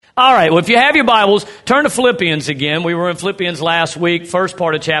All right, well, if you have your Bibles, turn to Philippians again. We were in Philippians last week, first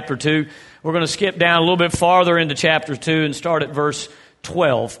part of chapter 2. We're going to skip down a little bit farther into chapter 2 and start at verse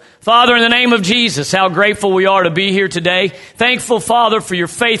 12. Father, in the name of Jesus, how grateful we are to be here today. Thankful, Father, for your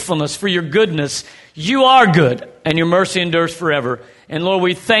faithfulness, for your goodness. You are good, and your mercy endures forever. And Lord,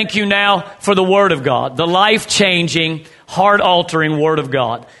 we thank you now for the Word of God, the life-changing, heart-altering Word of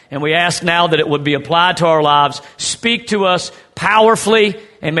God. And we ask now that it would be applied to our lives. Speak to us powerfully,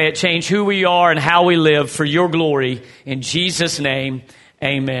 and may it change who we are and how we live for your glory. In Jesus' name,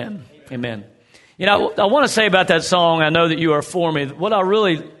 amen. Amen. You know, I want to say about that song, I know that you are for me. What I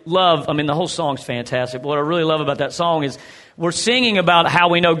really love, I mean, the whole song's fantastic, but what I really love about that song is we're singing about how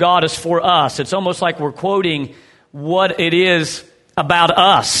we know God is for us. It's almost like we're quoting what it is about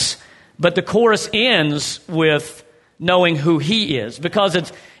us. But the chorus ends with knowing who He is, because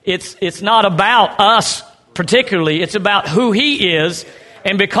it's not about us particularly, it's about who He is.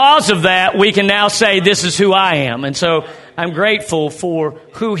 And because of that, we can now say, this is who I am. And so I'm grateful for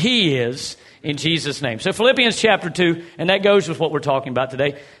who He is in Jesus' name. So Philippians chapter 2, and that goes with what we're talking about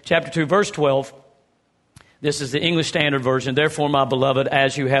today. Chapter 2, verse 12. This is the English Standard Version. Therefore, my beloved,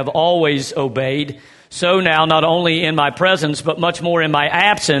 as you have always obeyed, so now, not only in my presence, but much more in my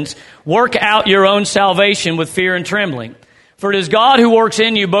absence, work out your own salvation with fear and trembling. For it is God who works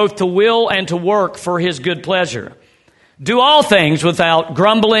in you both to will and to work for His good pleasure. Do all things without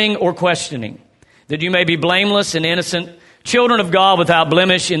grumbling or questioning, that you may be blameless and innocent, children of God without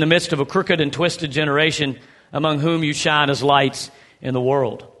blemish in the midst of a crooked and twisted generation, among whom you shine as lights in the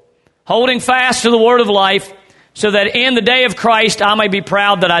world. Holding fast to the word of life, so that in the day of Christ I may be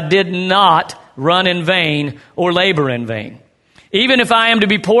proud that I did not run in vain or labor in vain. Even if I am to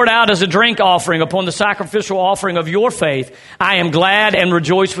be poured out as a drink offering upon the sacrificial offering of your faith, I am glad and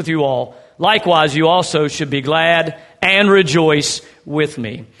rejoice with you all. Likewise, you also should be glad and rejoice with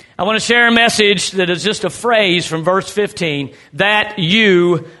me. I want to share a message that is just a phrase from verse 15, that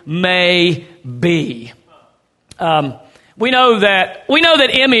you may be. We know that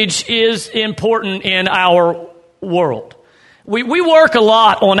image is important in our world. We work a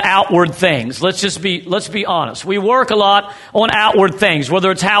lot on outward things. Let's be honest. We work a lot on outward things,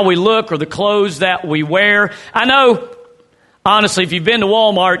 whether it's how we look or the clothes that we wear. I know, honestly, if you've been to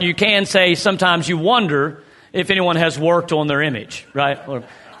Walmart, you can say sometimes you wonder if anyone has worked on their image, right?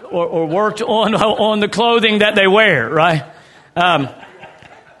 Or worked on the clothing that they wear, right? I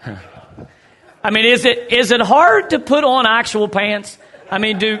mean, is it hard to put on actual pants? I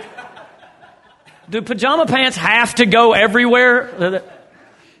mean, do pajama pants have to go everywhere?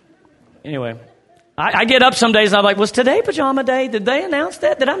 Anyway, I get up some days and I'm like, was today pajama day? Did they announce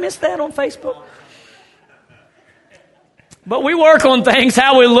that? Did I miss that on Facebook? But we work on things,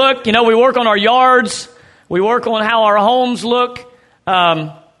 how we look. You know, we work on our yards. We work on how our homes look.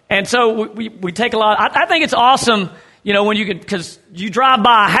 And so we take a lot. I think it's awesome, you know, when you can, because you drive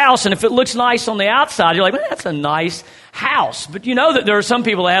by a house and if it looks nice on the outside, you're like, man, that's a nice house. But you know that there are some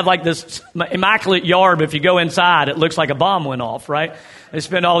people that have like this immaculate yard, but if you go inside, it looks like a bomb went off, right? They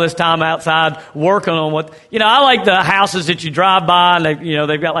spend all this time outside working on what, you know, I like the houses that you drive by and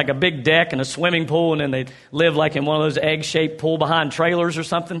they've got like a big deck and a swimming pool and then they live like in one of those egg-shaped pull behind trailers or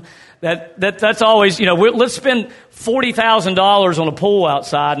something. That's always, you know, let's spend $40,000 on a pool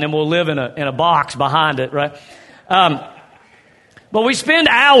outside and then we'll live in a box behind it, right? But we spend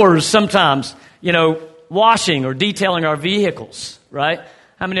hours sometimes, you know, washing or detailing our vehicles, right?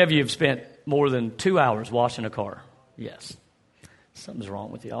 How many of you have spent more than 2 hours washing a car? Yes. Something's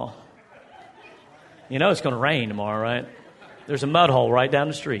wrong with y'all. You know it's going to rain tomorrow, right? There's a mud hole right down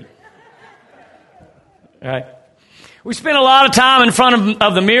the street. All right? We spend a lot of time in front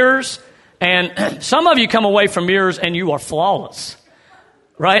of the mirrors, and some of you come away from mirrors and you are flawless,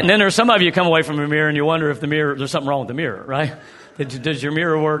 right? And then there's some of you come away from a mirror and you wonder if there's something wrong with the mirror, right? Does your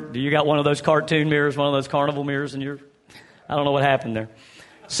mirror work? Do you got one of those cartoon mirrors, one of those carnival mirrors in your... I don't know what happened there.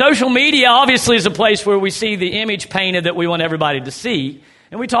 Social media obviously is a place where we see the image painted that we want everybody to see.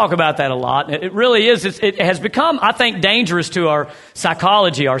 And we talk about that a lot. It really is. It has become, I think, dangerous to our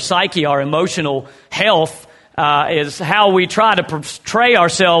psychology, our psyche, our emotional health, is how we try to portray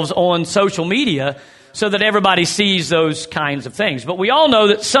ourselves on social media so that everybody sees those kinds of things. But we all know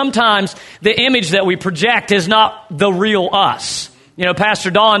that sometimes the image that we project is not the real us. You know,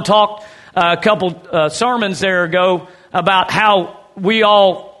 Pastor Don talked a couple sermons there ago about how we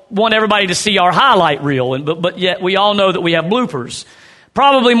all want everybody to see our highlight reel, but yet we all know that we have bloopers.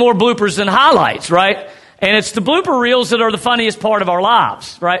 Probably more bloopers than highlights, right? And it's the blooper reels that are the funniest part of our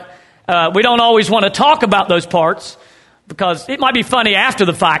lives, right? We don't always want to talk about those parts because it might be funny after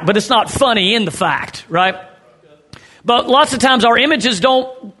the fact, but it's not funny in the fact, right? But lots of times our image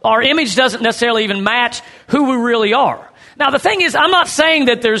doesn't necessarily even match who we really are. Now, the thing is, I'm not saying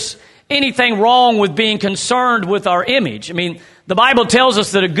that there's anything wrong with being concerned with our image. I mean, the Bible tells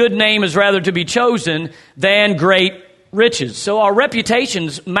us that a good name is rather to be chosen than great riches. So our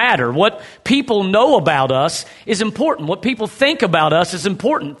reputations matter. What people know about us is important. What people think about us is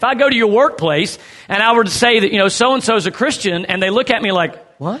important. If I go to your workplace and I were to say that, so-and-so is a Christian, and they look at me like,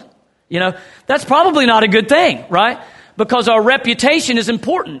 what? That's probably not a good thing, right? Because our reputation is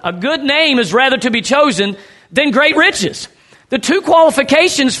important. A good name is rather to be chosen than great riches. The two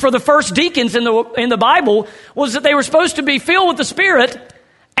qualifications for the first deacons in the Bible was that they were supposed to be filled with the Spirit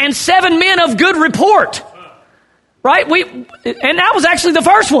and 7 men of good report. Right? And that was actually the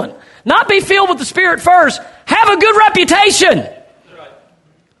first one. Not be filled with the Spirit first. Have a good reputation.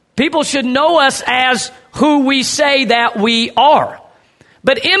 People should know us as who we say that we are.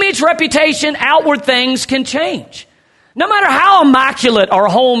 But image, reputation, outward things can change. No matter how immaculate our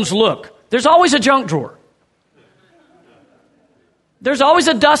homes look, there's always a junk drawer. There's always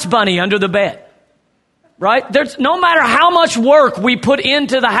a dust bunny under the bed. Right? No matter how much work we put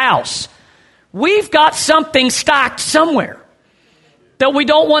into the house, we've got something stocked somewhere that we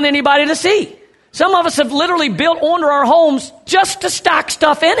don't want anybody to see. Some of us have literally built onto our homes just to stock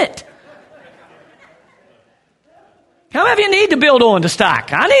stuff in it. How many of you need to build on to stock?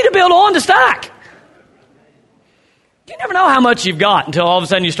 I need to build on to stock. You never know how much you've got until all of a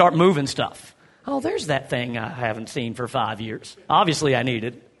sudden you start moving stuff. Oh, there's that thing I haven't seen for 5 years. Obviously, I need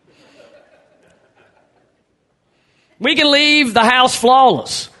it. We can leave the house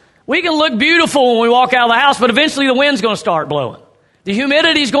flawless. We can look beautiful when we walk out of the house, but eventually the wind's going to start blowing. The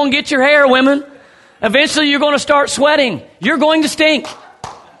humidity's going to get your hair, women. Eventually you're going to start sweating. You're going to stink.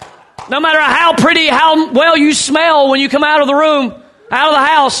 No matter how pretty, how well you smell when you come out of the room, out of the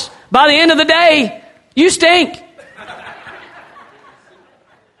house, by the end of the day, you stink.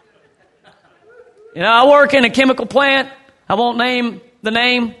 I work in a chemical plant. I won't name the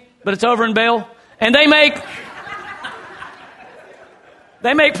name, but it's over in Bell. And they make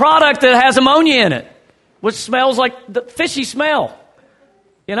product that has ammonia in it, which smells like the fishy smell.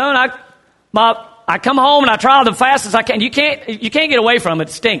 And I come home and I try the fastest I can. You can't get away from it.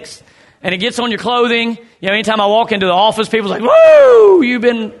 It stinks. And it gets on your clothing. Anytime I walk into the office, people's like, woo, you've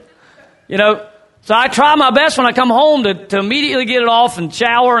been, So I try my best when I come home to immediately get it off and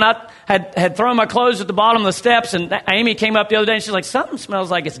shower. And I had thrown my clothes at the bottom of the steps. And Amy came up the other day and she's like, something smells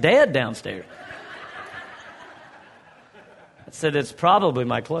like it's dead downstairs. I said, it's probably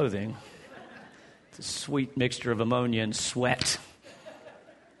my clothing. It's a sweet mixture of ammonia and sweat.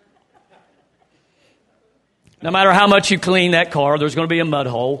 No matter how much you clean that car, there's going to be a mud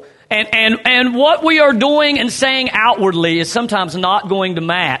hole. And what we are doing and saying outwardly is sometimes not going to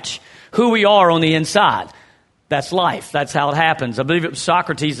match who we are on the inside. That's life. That's how it happens. I believe it was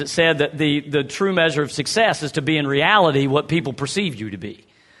Socrates that said that the true measure of success is to be in reality what people perceive you to be.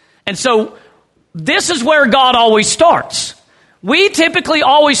 And so this is where God always starts. We typically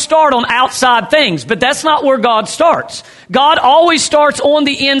always start on outside things, but that's not where God starts. God always starts on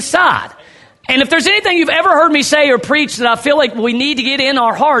the inside. And if there's anything you've ever heard me say or preach that I feel like we need to get in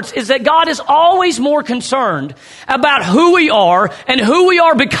our hearts, is that God is always more concerned about who we are and who we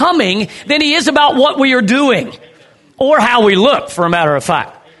are becoming than He is about what we are doing or how we look, for a matter of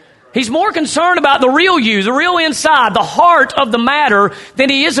fact. He's more concerned about the real you, the real inside, the heart of the matter, than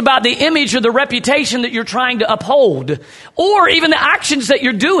He is about the image or the reputation that you're trying to uphold, or even the actions that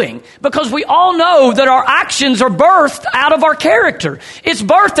you're doing. Because we all know that our actions are birthed out of our character. It's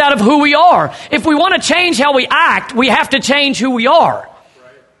birthed out of who we are. If we want to change how we act, we have to change who we are.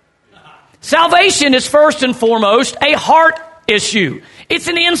 Salvation is first and foremost a heart issue. It's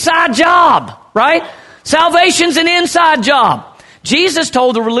an inside job, right? Salvation's an inside job. Jesus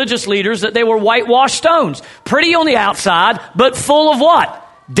told the religious leaders that they were whitewashed stones, pretty on the outside, but full of what?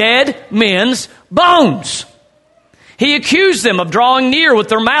 Dead men's bones. He accused them of drawing near with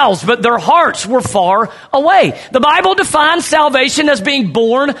their mouths, but their hearts were far away. The Bible defines salvation as being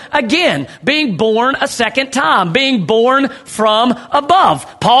born again, being born a second time, being born from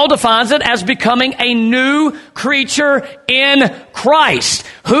above. Paul defines it as becoming a new creature in Christ.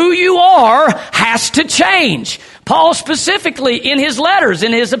 Who you are has to change. Paul specifically in his letters,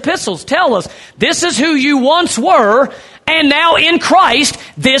 in his epistles, tell us, this is who you once were, and now in Christ,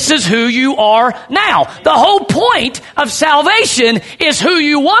 this is who you are now. The whole point of salvation is who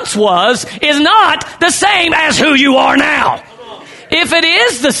you once was is not the same as who you are now. If it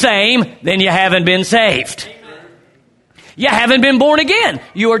is the same, then you haven't been saved. You haven't been born again.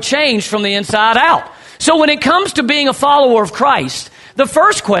 You are changed from the inside out. So when it comes to being a follower of Christ, The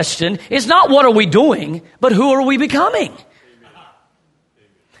first question is not what are we doing, but who are we becoming?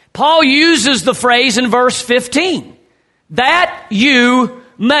 Paul uses the phrase in verse 15, that you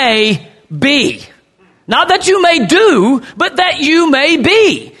may be. Not that you may do, but that you may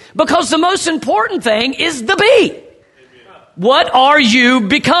be. Because the most important thing is the be. What are you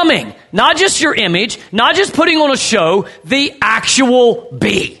becoming? Not just your image, not just putting on a show, the actual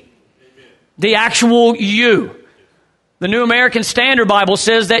be. The actual you. The New American Standard Bible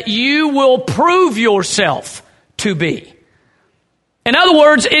says that you will prove yourself to be. In other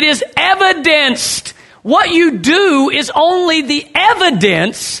words, it is evidenced. What you do is only the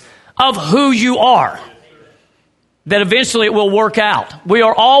evidence of who you are. That eventually it will work out. We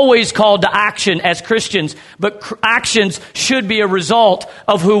are always called to action as Christians, but actions should be a result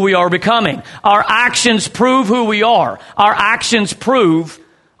of who we are becoming. Our actions prove who we are. Our actions prove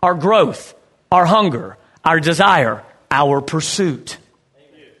our growth, our hunger, our desire, our pursuit.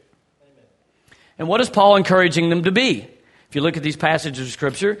 And what is Paul encouraging them to be? If you look at these passages of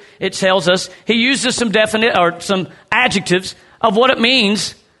Scripture, it tells us, he uses some some adjectives of what it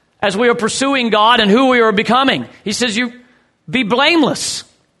means as we are pursuing God and who we are becoming. He says, you be blameless.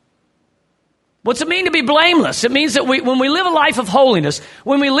 What's it mean to be blameless? It means that when we live a life of holiness,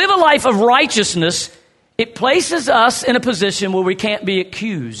 when we live a life of righteousness, it places us in a position where we can't be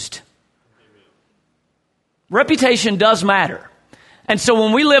accused. Reputation does matter. And so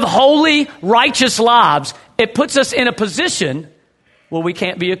when we live holy, righteous lives, it puts us in a position where we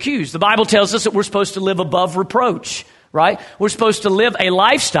can't be accused. The Bible tells us that we're supposed to live above reproach. Right? We're supposed to live a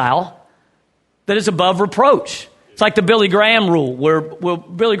lifestyle that is above reproach. It's like the Billy Graham rule, where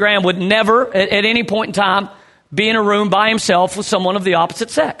Billy Graham would never, at any point in time, be in a room by himself with someone of the opposite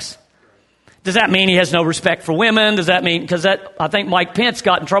sex. Does that mean he has no respect for women? Does that mean, I think Mike Pence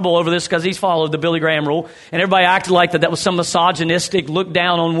got in trouble over this because he's followed the Billy Graham rule, and everybody acted like that was some misogynistic, look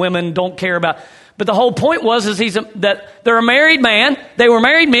down on women, don't care about. But the whole point was that they're a married man. They were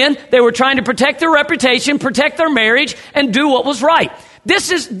married men. They were trying to protect their reputation, protect their marriage, and do what was right.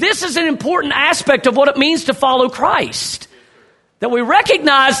 This is an important aspect of what it means to follow Christ. That we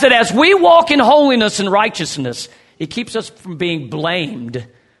recognize that as we walk in holiness and righteousness, it keeps us from being blamed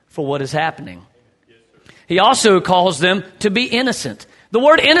for what is happening. He also calls them to be innocent. The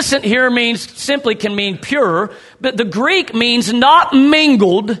word innocent here simply can mean pure, but the Greek means not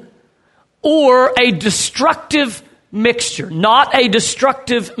mingled or a destructive mixture, not a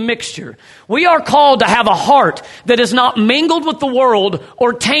destructive mixture. We are called to have a heart that is not mingled with the world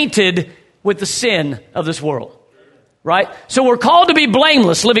or tainted with the sin of this world. Right? So we're called to be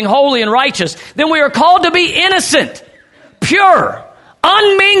blameless, living holy and righteous. Then we are called to be innocent, pure,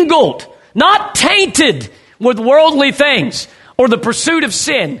 unmingled, not tainted with worldly things or the pursuit of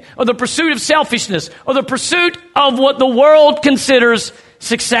sin or the pursuit of selfishness or the pursuit of what the world considers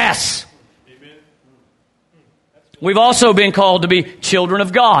success. We've also been called to be children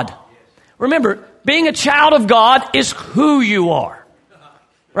of God. Remember, being a child of God is who you are.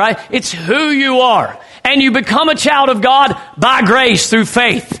 Right? It's who you are. And you become a child of God by grace through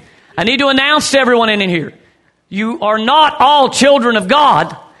faith. I need to announce to everyone in here, you are not all children of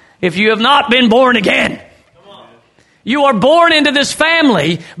God if you have not been born again. You are born into this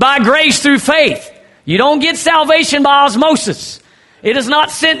family by grace through faith. You don't get salvation by osmosis. It is not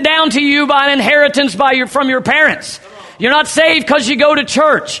sent down to you by an inheritance from your parents. You're not saved because you go to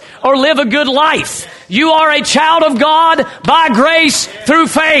church or live a good life. You are a child of God by grace through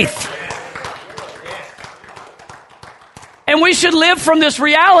faith. And we should live from this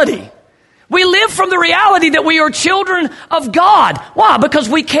reality. We live from the reality that we are children of God. Why? Because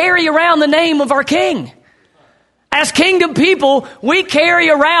we carry around the name of our King. As kingdom people, we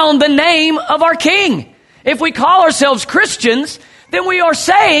carry around the name of our King. If we call ourselves Christians, then we are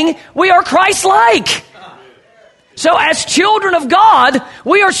saying we are Christ-like. So as children of God,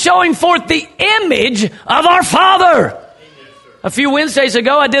 we are showing forth the image of our Father. A few Wednesdays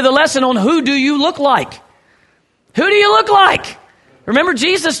ago, I did a lesson on who do you look like? Who do you look like? Remember,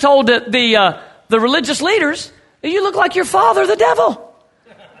 Jesus told the religious leaders, you look like your father, the devil.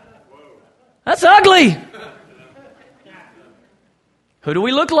 That's ugly. Who do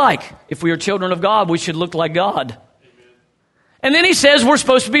we look like? If we are children of God, we should look like God. And then he says we're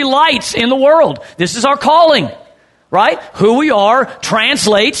supposed to be lights in the world. This is our calling, right? Who we are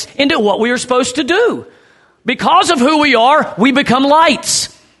translates into what we are supposed to do. Because of who we are, we become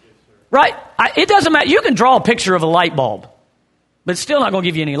lights, right? It doesn't matter. You can draw a picture of a light bulb, but it's still not going to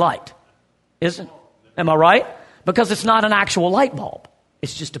give you any light, isn't it? Am I right? Because it's not an actual light bulb.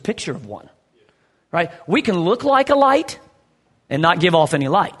 It's just a picture of one, right? We can look like a light and not give off any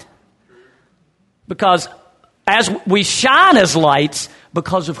light. Because as we shine as lights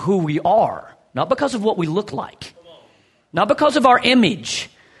because of who we are, not because of what we look like, not because of our image,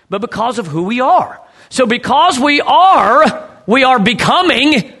 but because of who we are. So because we are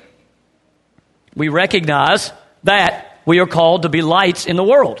becoming, we recognize that we are called to be lights in the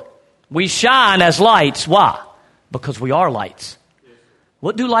world. We shine as lights. Why? Because we are lights.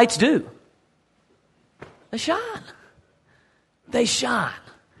 What do lights do? They shine. They shine.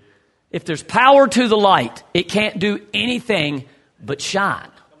 If there's power to the light, it can't do anything but shine.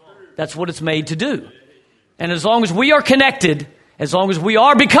 That's what it's made to do. And as long as we are connected, as long as we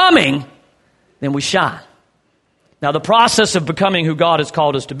are becoming, then we shine. Now, the process of becoming who God has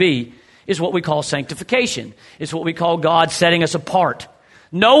called us to be is what we call sanctification. It's what we call God setting us apart.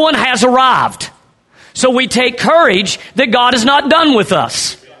 No one has arrived. So we take courage that God is not done with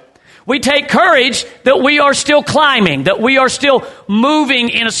us. We take courage that we are still climbing, that we are still moving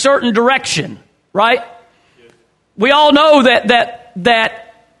in a certain direction, right? We all know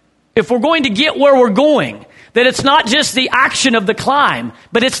that if we're going to get where we're going, that it's not just the action of the climb,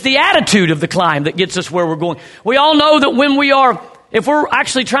 but it's the attitude of the climb that gets us where we're going. We all know that if we're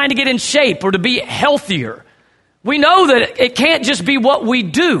actually trying to get in shape or to be healthier, we know that it can't just be what we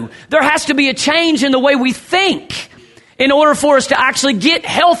do. There has to be a change in the way we think in order for us to actually get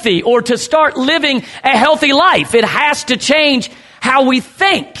healthy or to start living a healthy life. It has to change how we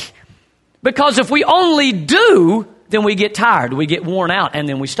think. Because if we only do, then we get tired, we get worn out, and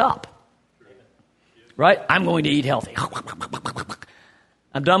then we stop. Right? I'm going to eat healthy.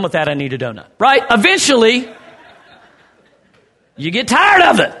 I'm done with that. I need a donut. Right? Eventually, you get tired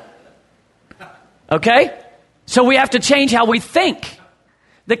of it. Okay? So we have to change how we think.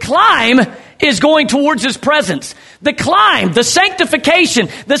 The climb is going towards His presence. The climb, the sanctification,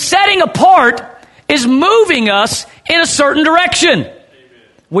 the setting apart is moving us in a certain direction. Amen.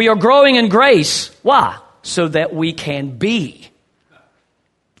 We are growing in grace. Why? So that we can be.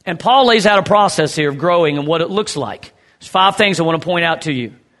 And Paul lays out a process here of growing and what it looks like. There's 5 things I want to point out to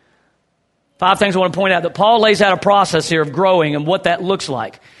you. 5 things I want to point out that Paul lays out a process here of growing and what that looks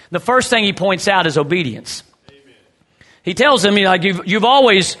like. The first thing he points out is obedience. Amen. He tells them, you've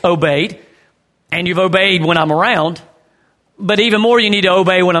always obeyed, and you've obeyed when I'm around, but even more you need to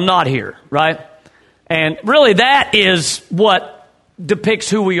obey when I'm not here, right? And really that is what depicts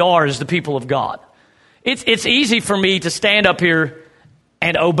who we are as the people of God. It's easy for me to stand up here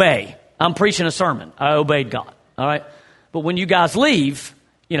and obey. I'm preaching a sermon. I obeyed God, all right? But when you guys leave,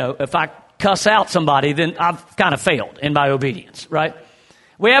 if I cuss out somebody, then I've kind of failed in my obedience, right?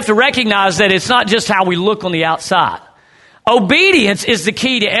 We have to recognize that it's not just how we look on the outside. Obedience is the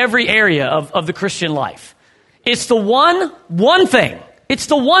key to every area of the Christian life. It's the one thing. It's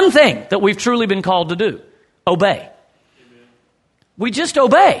the one thing that we've truly been called to do. Obey. Amen. We just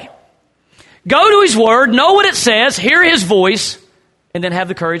obey. Go to His Word, know what it says, hear His voice, and then have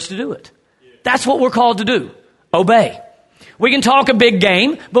the courage to do it. That's what we're called to do. Obey. We can talk a big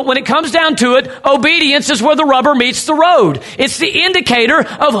game, but when it comes down to it, obedience is where the rubber meets the road. It's the indicator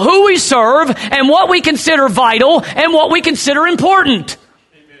of who we serve and what we consider vital and what we consider important.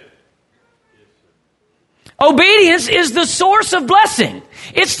 Amen. Obedience is the source of blessing.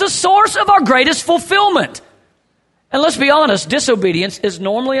 It's the source of our greatest fulfillment. And let's be honest, disobedience is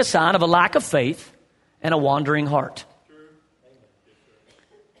normally a sign of a lack of faith and a wandering heart.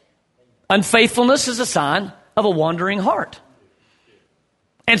 Unfaithfulness is a sign of a wandering heart.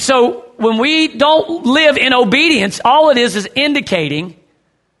 And so when we don't live in obedience, all it is indicating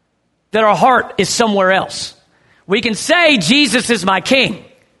that our heart is somewhere else. We can say Jesus is my king,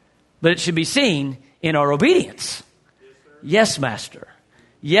 but it should be seen in our obedience. Yes, Master.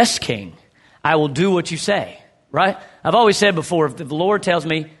 Yes, King. I will do what you say. Right? I've always said before, if the Lord tells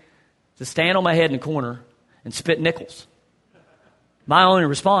me to stand on my head in the corner and spit nickels, my only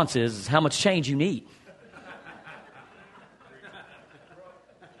response is how much change you need.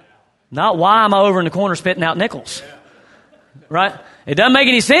 Not why am I over in the corner spitting out nickels. Right? It doesn't make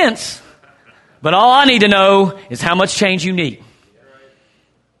any sense. But all I need to know is how much change you need.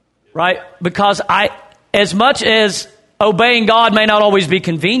 Right? Because as much as obeying God may not always be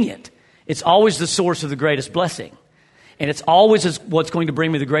convenient, it's always the source of the greatest blessing. And it's always what's going to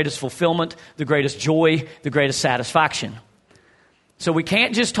bring me the greatest fulfillment, the greatest joy, the greatest satisfaction. So we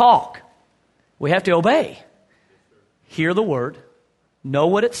can't just talk. We have to obey. Hear the word, know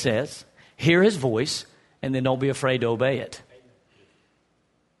what it says, hear His voice, and then don't be afraid to obey it.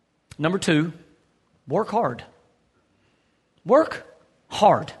 Number 2, work hard. Work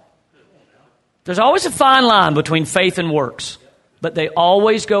hard. There's always a fine line between faith and works, but they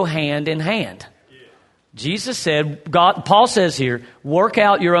always go hand in hand. Paul says here, work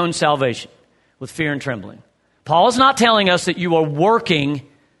out your own salvation with fear and trembling. Paul's not telling us that you are working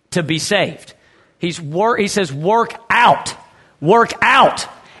to be saved. He says work out. Work out.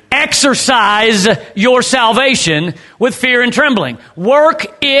 Exercise your salvation with fear and trembling. Work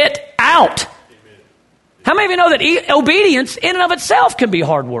it out. How many of you know that obedience in and of itself can be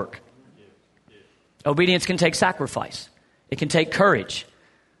hard work? Obedience can take sacrifice. It can take courage.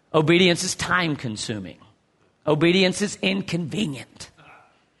 Obedience is time consuming. Obedience is inconvenient.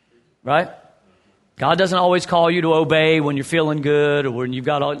 Right? God doesn't always call you to obey when you're feeling good or when you've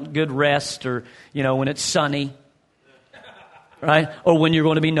got a good rest or, when it's sunny. Right? Or when you're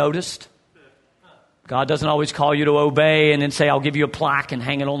going to be noticed. God doesn't always call you to obey and then say, I'll give you a plaque and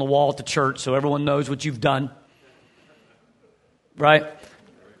hang it on the wall at the church so everyone knows what you've done. Right?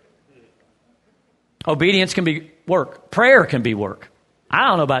 Obedience can be work. Prayer can be work. I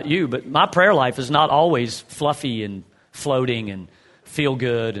don't know about you, but my prayer life is not always fluffy and floating and feel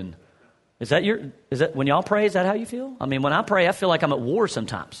good. And is that when y'all pray, is that how you feel? I mean, when I pray, I feel like I'm at war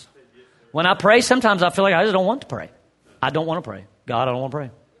sometimes. When I pray, sometimes I feel like I just don't want to pray. I don't want to pray. God, I don't want to pray,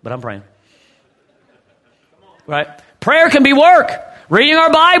 but I'm praying. Right? Prayer can be work. Reading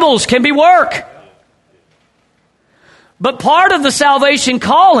our Bibles can be work. But part of the salvation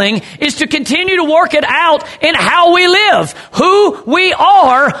calling is to continue to work it out in how we live. Who we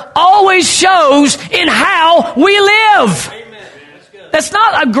are always shows in how we live. Amen. That's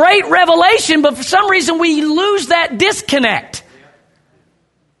not a great revelation, but for some reason we lose that disconnect.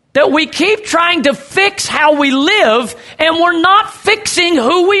 That we keep trying to fix how we live and we're not fixing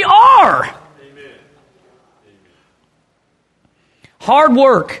who we are. Amen. Hard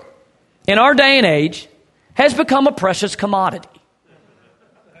work in our day and age has become a precious commodity.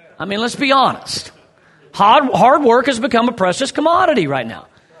 I mean, let's be honest. Hard work has become a precious commodity right now.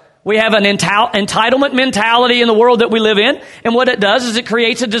 We have an entitlement mentality in the world that we live in, and what it does is it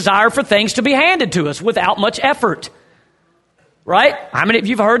creates a desire for things to be handed to us without much effort. Right? How many of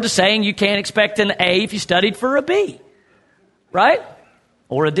you have heard the saying, you can't expect an A if you studied for a B? Right?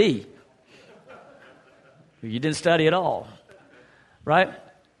 Or a D. You didn't study at all. Right?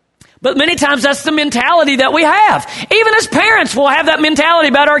 But many times that's the mentality that we have. Even as parents, we'll have that mentality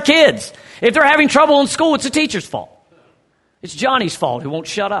about our kids. If they're having trouble in school, it's the teacher's fault. It's Johnny's fault who won't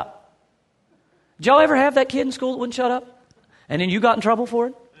shut up. Did y'all ever have that kid in school that wouldn't shut up? And then you got in trouble for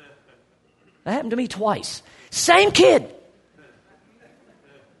it? That happened to me twice. Same kid.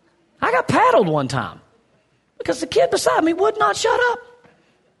 I got paddled one time because the kid beside me would not shut up.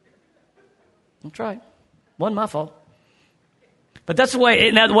 That's right. Wasn't my fault. But that's the way,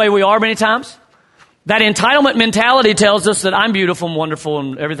 isn't that the way we are many times? That entitlement mentality tells us that I'm beautiful and wonderful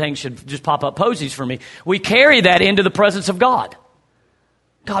and everything should just pop up posies for me. We carry that into the presence of God.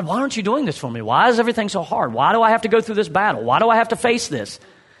 God, why aren't you doing this for me? Why is everything so hard? Why do I have to go through this battle? Why do I have to face this?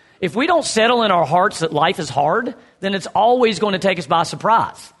 If we don't settle in our hearts that life is hard, then it's always going to take us by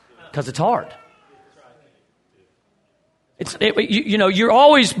surprise because it's hard. You're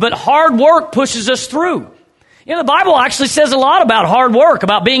always, but hard work pushes us through. The Bible actually says a lot about hard work,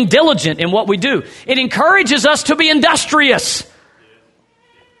 about being diligent in what we do. It encourages us to be industrious.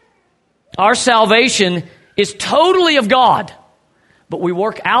 Our salvation is totally of God, but we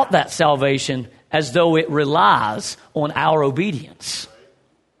work out that salvation as though it relies on our obedience.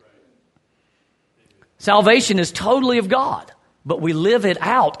 Salvation is totally of God, but we live it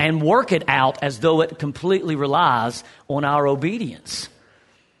out and work it out as though it completely relies on our obedience.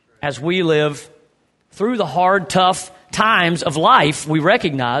 As we live through the hard, tough times of life, we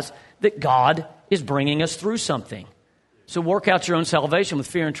recognize that God is bringing us through something. So work out your own salvation with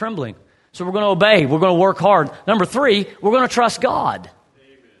fear and trembling. So we're going to obey. We're going to work hard. Number 3, we're going to trust God.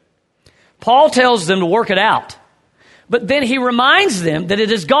 Amen. Paul tells them to work it out. But then he reminds them that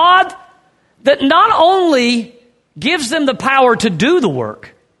it is God that not only gives them the power to do the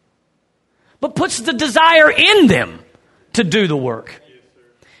work, but puts the desire in them to do the work.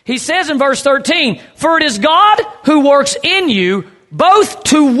 He says in verse 13, for it is God who works in you both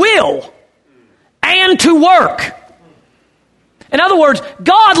to will and to work. In other words,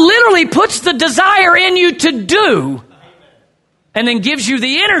 God literally puts the desire in you to do and then gives you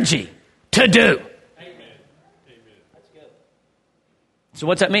the energy to do. So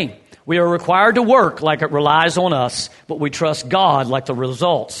what's that mean? We are required to work like it relies on us, but we trust God like the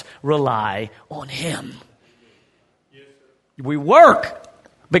results rely on Him. We work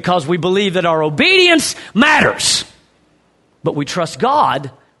because we believe that our obedience matters. But we trust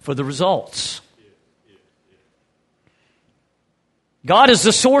God for the results. God is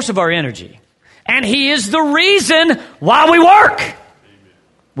the source of our energy. And He is the reason why we work.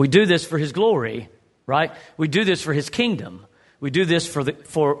 We do this for His glory, right? We do this for His kingdom. We do this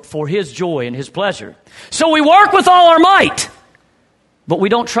for His joy and His pleasure. So we work with all our might, but we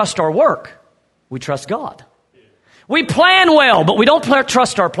don't trust our work. We trust God. We plan well, but we don't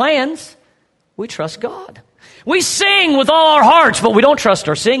trust our plans. We trust God. We sing with all our hearts, but we don't trust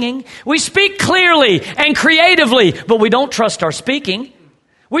our singing. We speak clearly and creatively, but we don't trust our speaking.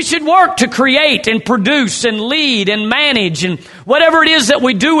 We should work to create and produce and lead and manage and whatever it is that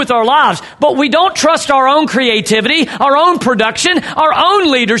we do with our lives. But we don't trust our own creativity, our own production, our own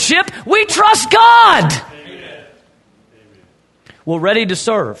leadership. We trust God. Amen. We're ready to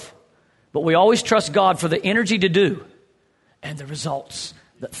serve, but we always trust God for the energy to do and the results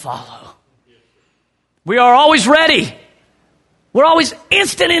that follow. We are always ready. We're always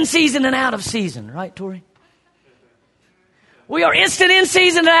instant in season and out of season. Right, Tori? We are instant in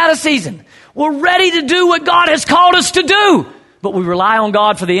season and out of season. We're ready to do what God has called us to do. But we rely on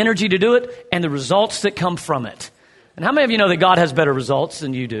God for the energy to do it and the results that come from it. And how many of you know that God has better results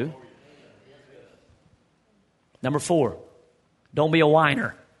than you do? Number 4, don't be a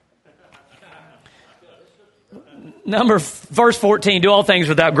whiner. Verse 14, do all things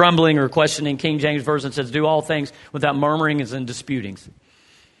without grumbling or questioning. King James Version says, do all things without murmurings and disputings.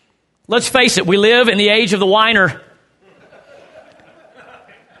 Let's face it, we live in the age of the whiner.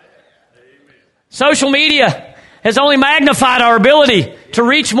 Social media has only magnified our ability to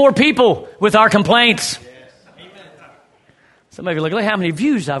reach more people with our complaints. Some of you look how many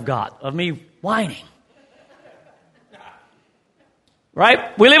views I've got of me whining.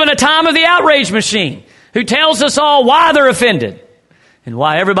 Right? We live in a time of the outrage machine who tells us all why they're offended and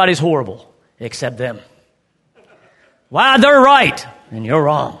why everybody's horrible except them. Why they're right and you're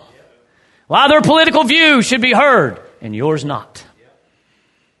wrong. Why their political view should be heard and yours not.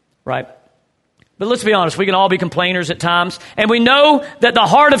 Right? But let's be honest, we can all be complainers at times. And we know that the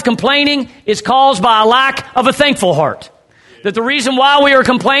heart of complaining is caused by a lack of a thankful heart. That the reason why we are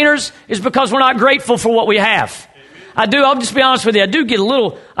complainers is because we're not grateful for what we have. I'll just be honest with you, I do get a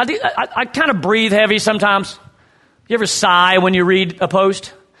little, I kind of breathe heavy sometimes. You ever sigh when you read a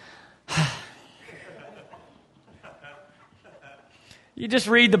post? You just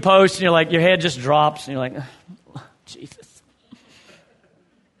read the post and you're like, your head just drops and you're like, oh, Jesus.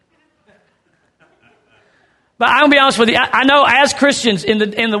 But I'm going to be honest with you, I know as Christians, in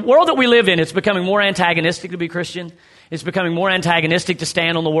the world that we live in, it's becoming more antagonistic to be Christian. It's becoming more antagonistic to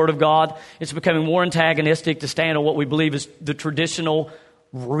stand on the Word of God. It's becoming more antagonistic to stand on what we believe is the traditional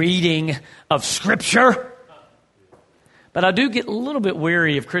reading of Scripture. But I do get a little bit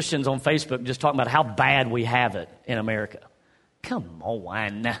weary of Christians on Facebook just talking about how bad we have it in America. Come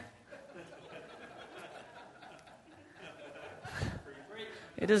on.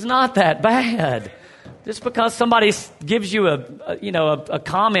 It is not that bad. Just because somebody gives you a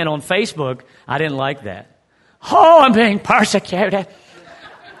comment on Facebook, I didn't like that. Oh, I'm being persecuted.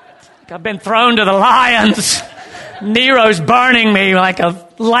 I've been thrown to the lions. Nero's burning me like a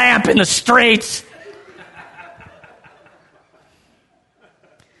lamp in the streets.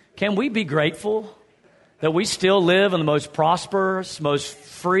 Can we be grateful that we still live in the most prosperous, most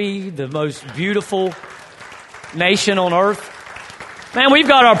free, the most beautiful nation on earth? Man, we've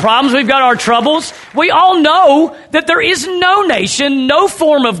got our problems. We've got our troubles. We all know that there is no nation, no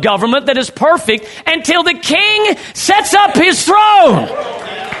form of government that is perfect until the king sets up his throne.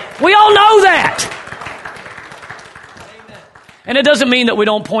 We all know that. And it doesn't mean that we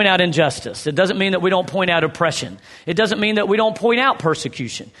don't point out injustice. It doesn't mean that we don't point out oppression. It doesn't mean that we don't point out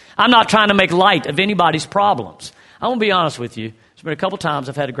persecution. I'm not trying to make light of anybody's problems. I'm going to be honest with you. There's been a couple times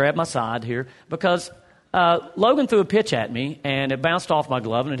I've had to grab my side here because Logan threw a pitch at me, and it bounced off my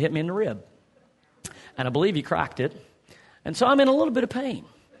glove, and it hit me in the rib. And I believe he cracked it. And so I'm in a little bit of pain.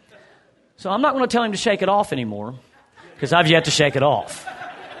 So I'm not going to tell him to shake it off anymore, because I've yet to shake it off.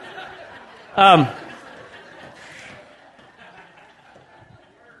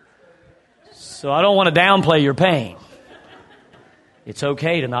 So I don't want to downplay your pain. It's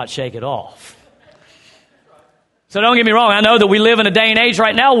okay to not shake it off. So don't get me wrong. I know that we live in a day and age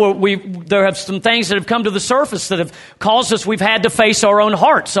right now where there have some things that have come to the surface that have caused us, we've had to face our own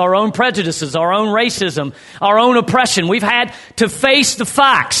hearts, our own prejudices, our own racism, our own oppression. We've had to face the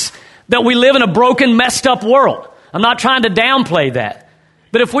facts that we live in a broken, messed up world. I'm not trying to downplay that.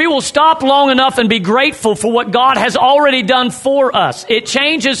 But if we will stop long enough and be grateful for what God has already done for us, it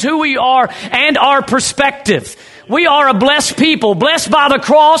changes who we are and our perspective. We are a blessed people, blessed by the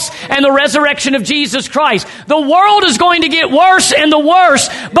cross and the resurrection of Jesus Christ. The world is going to get worse and the worse,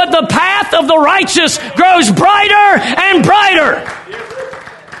 but the path of the righteous grows brighter and brighter.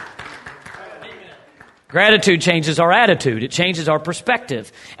 Gratitude changes our attitude. It changes our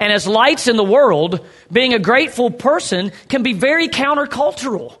perspective. And as lights in the world, being a grateful person can be very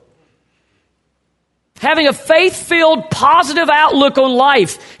countercultural. Having a faith-filled, positive outlook on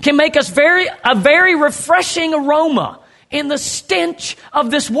life can make us a very refreshing aroma in the stench of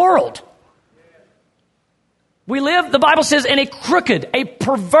this world. We live, the Bible says, in a crooked, a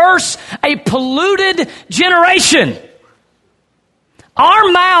perverse, a polluted generation.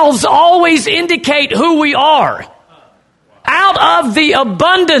 Our mouths always indicate who we are. Out of the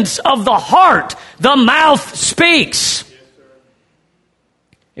abundance of the heart, the mouth speaks.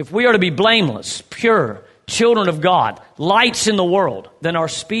 If we are to be blameless, pure, children of God, lights in the world, then our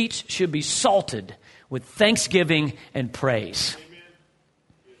speech should be salted with thanksgiving and praise.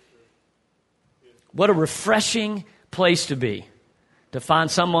 What a refreshing place to be, to find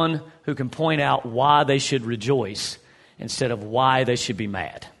someone who can point out why they should rejoice instead of why they should be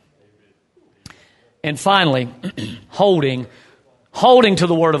mad. And finally, holding to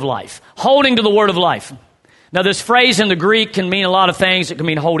the word of life. Holding to the word of life. Now, this phrase in the Greek can mean a lot of things. It can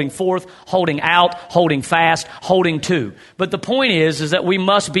mean holding forth, holding out, holding fast, holding to. But the point is that we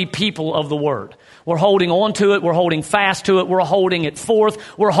must be people of the word. We're holding on to it. We're holding fast to it. We're holding it forth.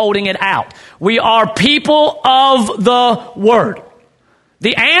 We're holding it out. We are people of the word.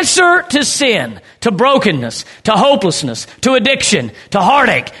 The answer to sin, to brokenness, to hopelessness, to addiction, to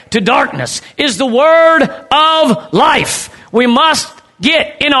heartache, to darkness is the word of life. We must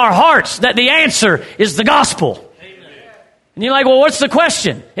get in our hearts that the answer is the gospel. Amen. And you're like, well, what's the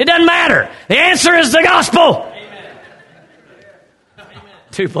question? It doesn't matter. The answer is the gospel. Amen.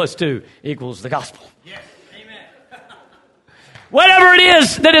 2 + 2 = the gospel. Yes. Amen. Whatever it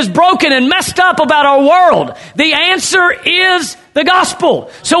is that is broken and messed up about our world, the answer is the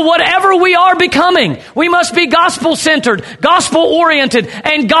gospel. So whatever we are becoming, we must be gospel-centered, gospel-oriented,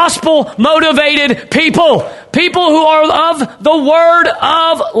 and gospel-motivated people. People who are of the word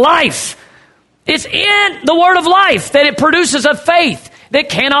of life. It's in the word of life that it produces a faith that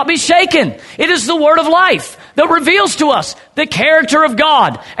cannot be shaken. It is the word of life that reveals to us the character of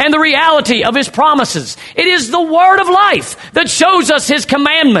God and the reality of His promises. It is the word of life that shows us His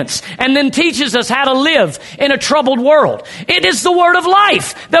commandments and then teaches us how to live in a troubled world. It is the word of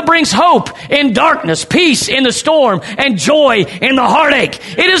life that brings hope in darkness, peace in the storm, and joy in the heartache.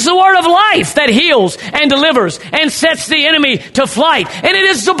 It is the word of life that heals and delivers and sets the enemy to flight. And it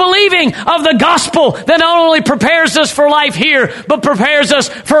is the believing of the gospel that not only prepares us for life here, but prepares us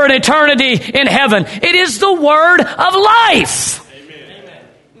for an eternity in heaven. It is the word of life. Amen.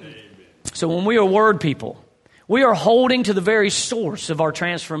 So when we are word people, we are holding to the very source of our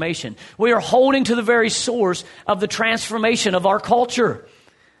transformation. We are holding to the very source of the transformation of our culture.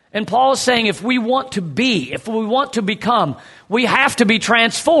 And Paul is saying if we want to become, we have to be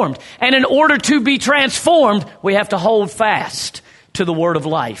transformed. And in order to be transformed, we have to hold fast to the word of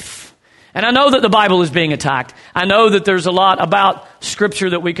life. And I know that the Bible is being attacked. I know that there's a lot about Scripture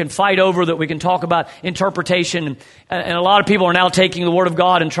that we can fight over, that we can talk about interpretation. And a lot of people are now taking the Word of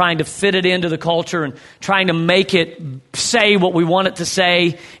God and trying to fit it into the culture and trying to make it say what we want it to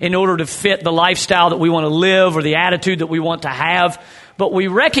say in order to fit the lifestyle that we want to live or the attitude that we want to have. But we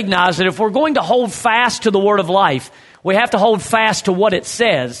recognize that if we're going to hold fast to the Word of life, we have to hold fast to what it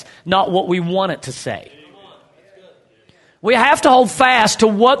says, not what we want it to say. We have to hold fast to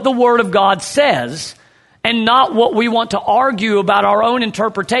what the Word of God says and not what we want to argue about our own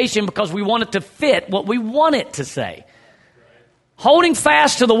interpretation because we want it to fit what we want it to say. Holding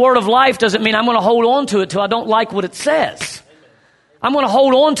fast to the Word of life doesn't mean I'm going to hold on to it till I don't like what it says. I'm going to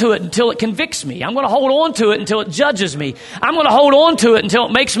hold on to it until it convicts me. I'm going to hold on to it until it judges me. I'm going to hold on to it until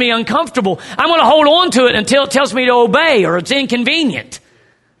it makes me uncomfortable. I'm going to hold on to it until it tells me to obey or it's inconvenient.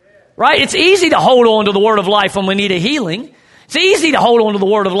 Right? It's easy to hold on to the word of life when we need a healing. It's easy to hold on to the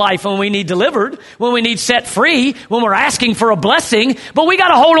word of life when we need delivered, when we need set free, when we're asking for a blessing. But we got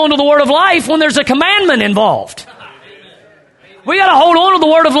to hold on to the word of life when there's a commandment involved. We got to hold on to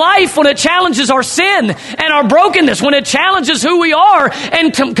the word of life when it challenges our sin and our brokenness, when it challenges who we are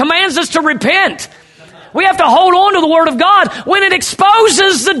and commands us to repent. We have to hold on to the word of God when it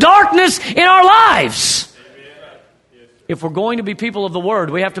exposes the darkness in our lives. If we're going to be people of the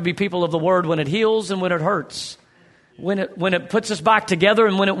word, we have to be people of the word when it heals and when it hurts. When it puts us back together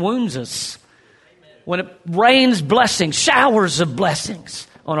and when it wounds us. When it rains blessings, showers of blessings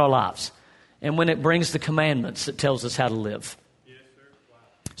on our lives. And when it brings the commandments that tells us how to live.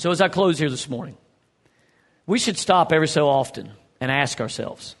 So as I close here this morning, we should stop every so often and ask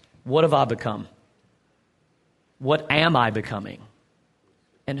ourselves, what have I become? What am I becoming?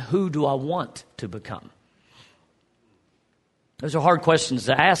 And who do I want to become? Those are hard questions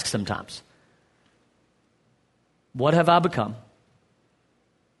to ask sometimes. What have I become?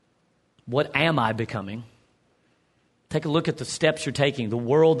 What am I becoming? Take a look at the steps you're taking, the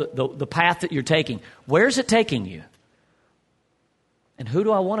world, the path that you're taking. Where's it taking you? And who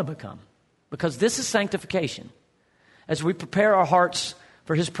do I want to become? Because this is sanctification. As we prepare our hearts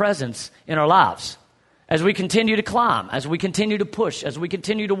for His presence in our lives, as we continue to climb, as we continue to push, as we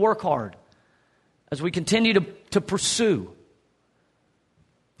continue to work hard, as we continue to pursue.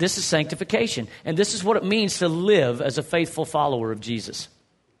 This is sanctification. And this is what it means to live as a faithful follower of Jesus.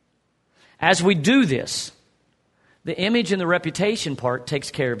 As we do this, the image and the reputation part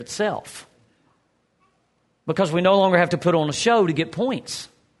takes care of itself. Because we no longer have to put on a show to get points.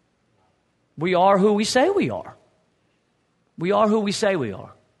 We are who we say we are. We are who we say we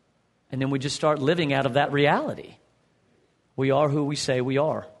are. And then we just start living out of that reality. We are who we say we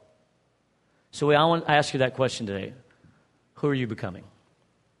are. So I want to ask you that question today. Who are you becoming?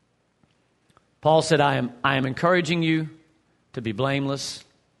 Paul said, I am encouraging you to be blameless,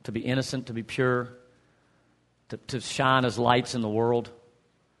 to be innocent, to be pure, to shine as lights in the world,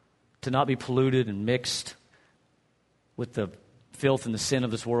 to not be polluted and mixed with the filth and the sin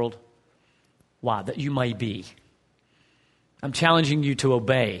of this world. Why? That you may be. I'm challenging you to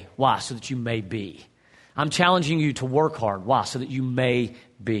obey. Why? So that you may be. I'm challenging you to work hard. Why? So that you may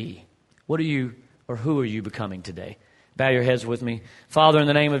be. What are you, or who are you becoming today? Bow your heads with me. Father, in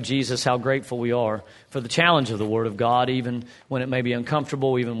the name of Jesus, how grateful we are for the challenge of the Word of God, even when it may be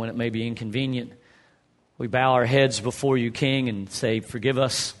uncomfortable, even when it may be inconvenient. We bow our heads before you, King, and say, forgive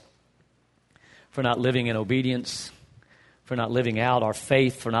us for not living in obedience, for not living out our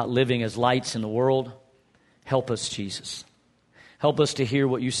faith, for not living as lights in the world. Help us, Jesus. Help us to hear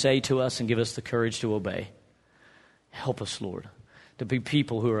what you say to us and give us the courage to obey. Help us, Lord, to be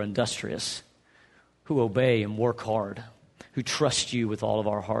people who are industrious, who obey and work hard, who trust you with all of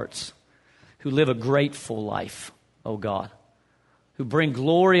our hearts, who live a grateful life, oh God, who bring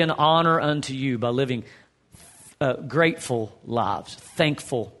glory and honor unto you by living grateful lives,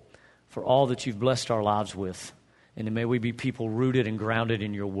 thankful for all that you've blessed our lives with. And may we be people rooted and grounded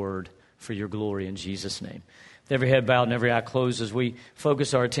in your word for your glory in Jesus' name. With every head bowed and every eye closed as we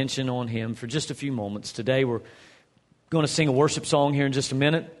focus our attention on him for just a few moments. Today we're going to sing a worship song here in just a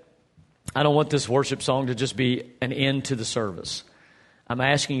minute. I don't want this worship song to just be an end to the service. I'm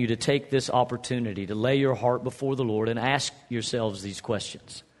asking you to take this opportunity to lay your heart before the Lord and ask yourselves these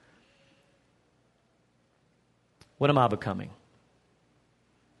questions. What am I becoming?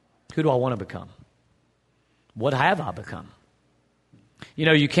 Who do I want to become? What have I become? You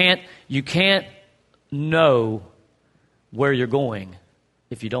know, you can't know where you're going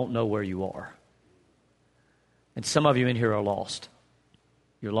if you don't know where you are. And some of you in here are lost.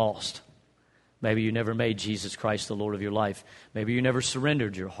 You're lost. Maybe you never made Jesus Christ the Lord of your life. Maybe you never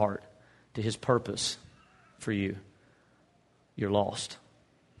surrendered your heart to his purpose for you. You're lost.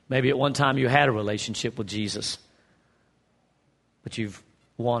 Maybe at one time you had a relationship with Jesus, but you've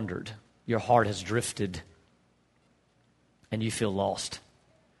wandered. Your heart has drifted, and you feel lost.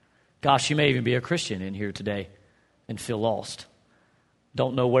 Gosh, you may even be a Christian in here today and feel lost.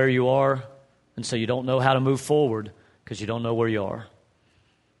 Don't know where you are, and so you don't know how to move forward because you don't know where you are.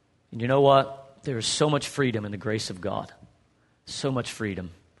 And you know what? There is so much freedom in the grace of God. So much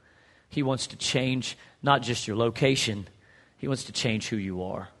freedom. He wants to change not just your location. He wants to change who you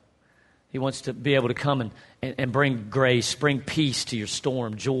are. He wants to be able to come and bring grace, bring peace to your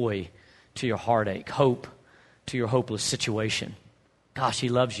storm, joy to your heartache, hope to your hopeless situation. Gosh, he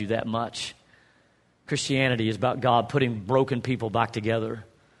loves you that much. Christianity is about God putting broken people back together.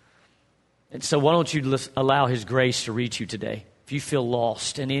 And so why don't you allow his grace to reach you today? If you feel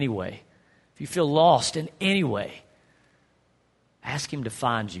lost in any way, if you feel lost in any way, ask him to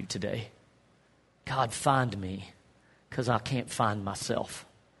find you today. God, find me because I can't find myself.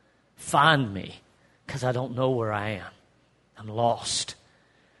 Find me because I don't know where I am. I'm lost.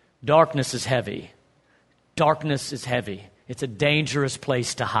 Darkness is heavy. Darkness is heavy. It's a dangerous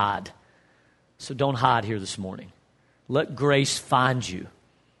place to hide. So don't hide here this morning. Let grace find you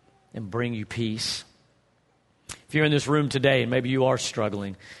and bring you peace. If you're in this room today and maybe you are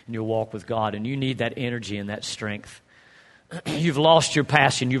struggling in your walk with God and you need that energy and that strength, you've lost your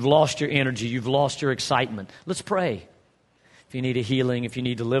passion, you've lost your energy, you've lost your excitement, let's pray. If you need a healing, if you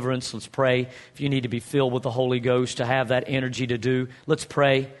need deliverance, let's pray. If you need to be filled with the Holy Ghost to have that energy to do, let's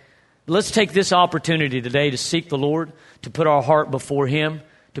pray. Let's take this opportunity today to seek the Lord, to put our heart before him,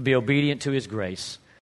 to be obedient to his grace.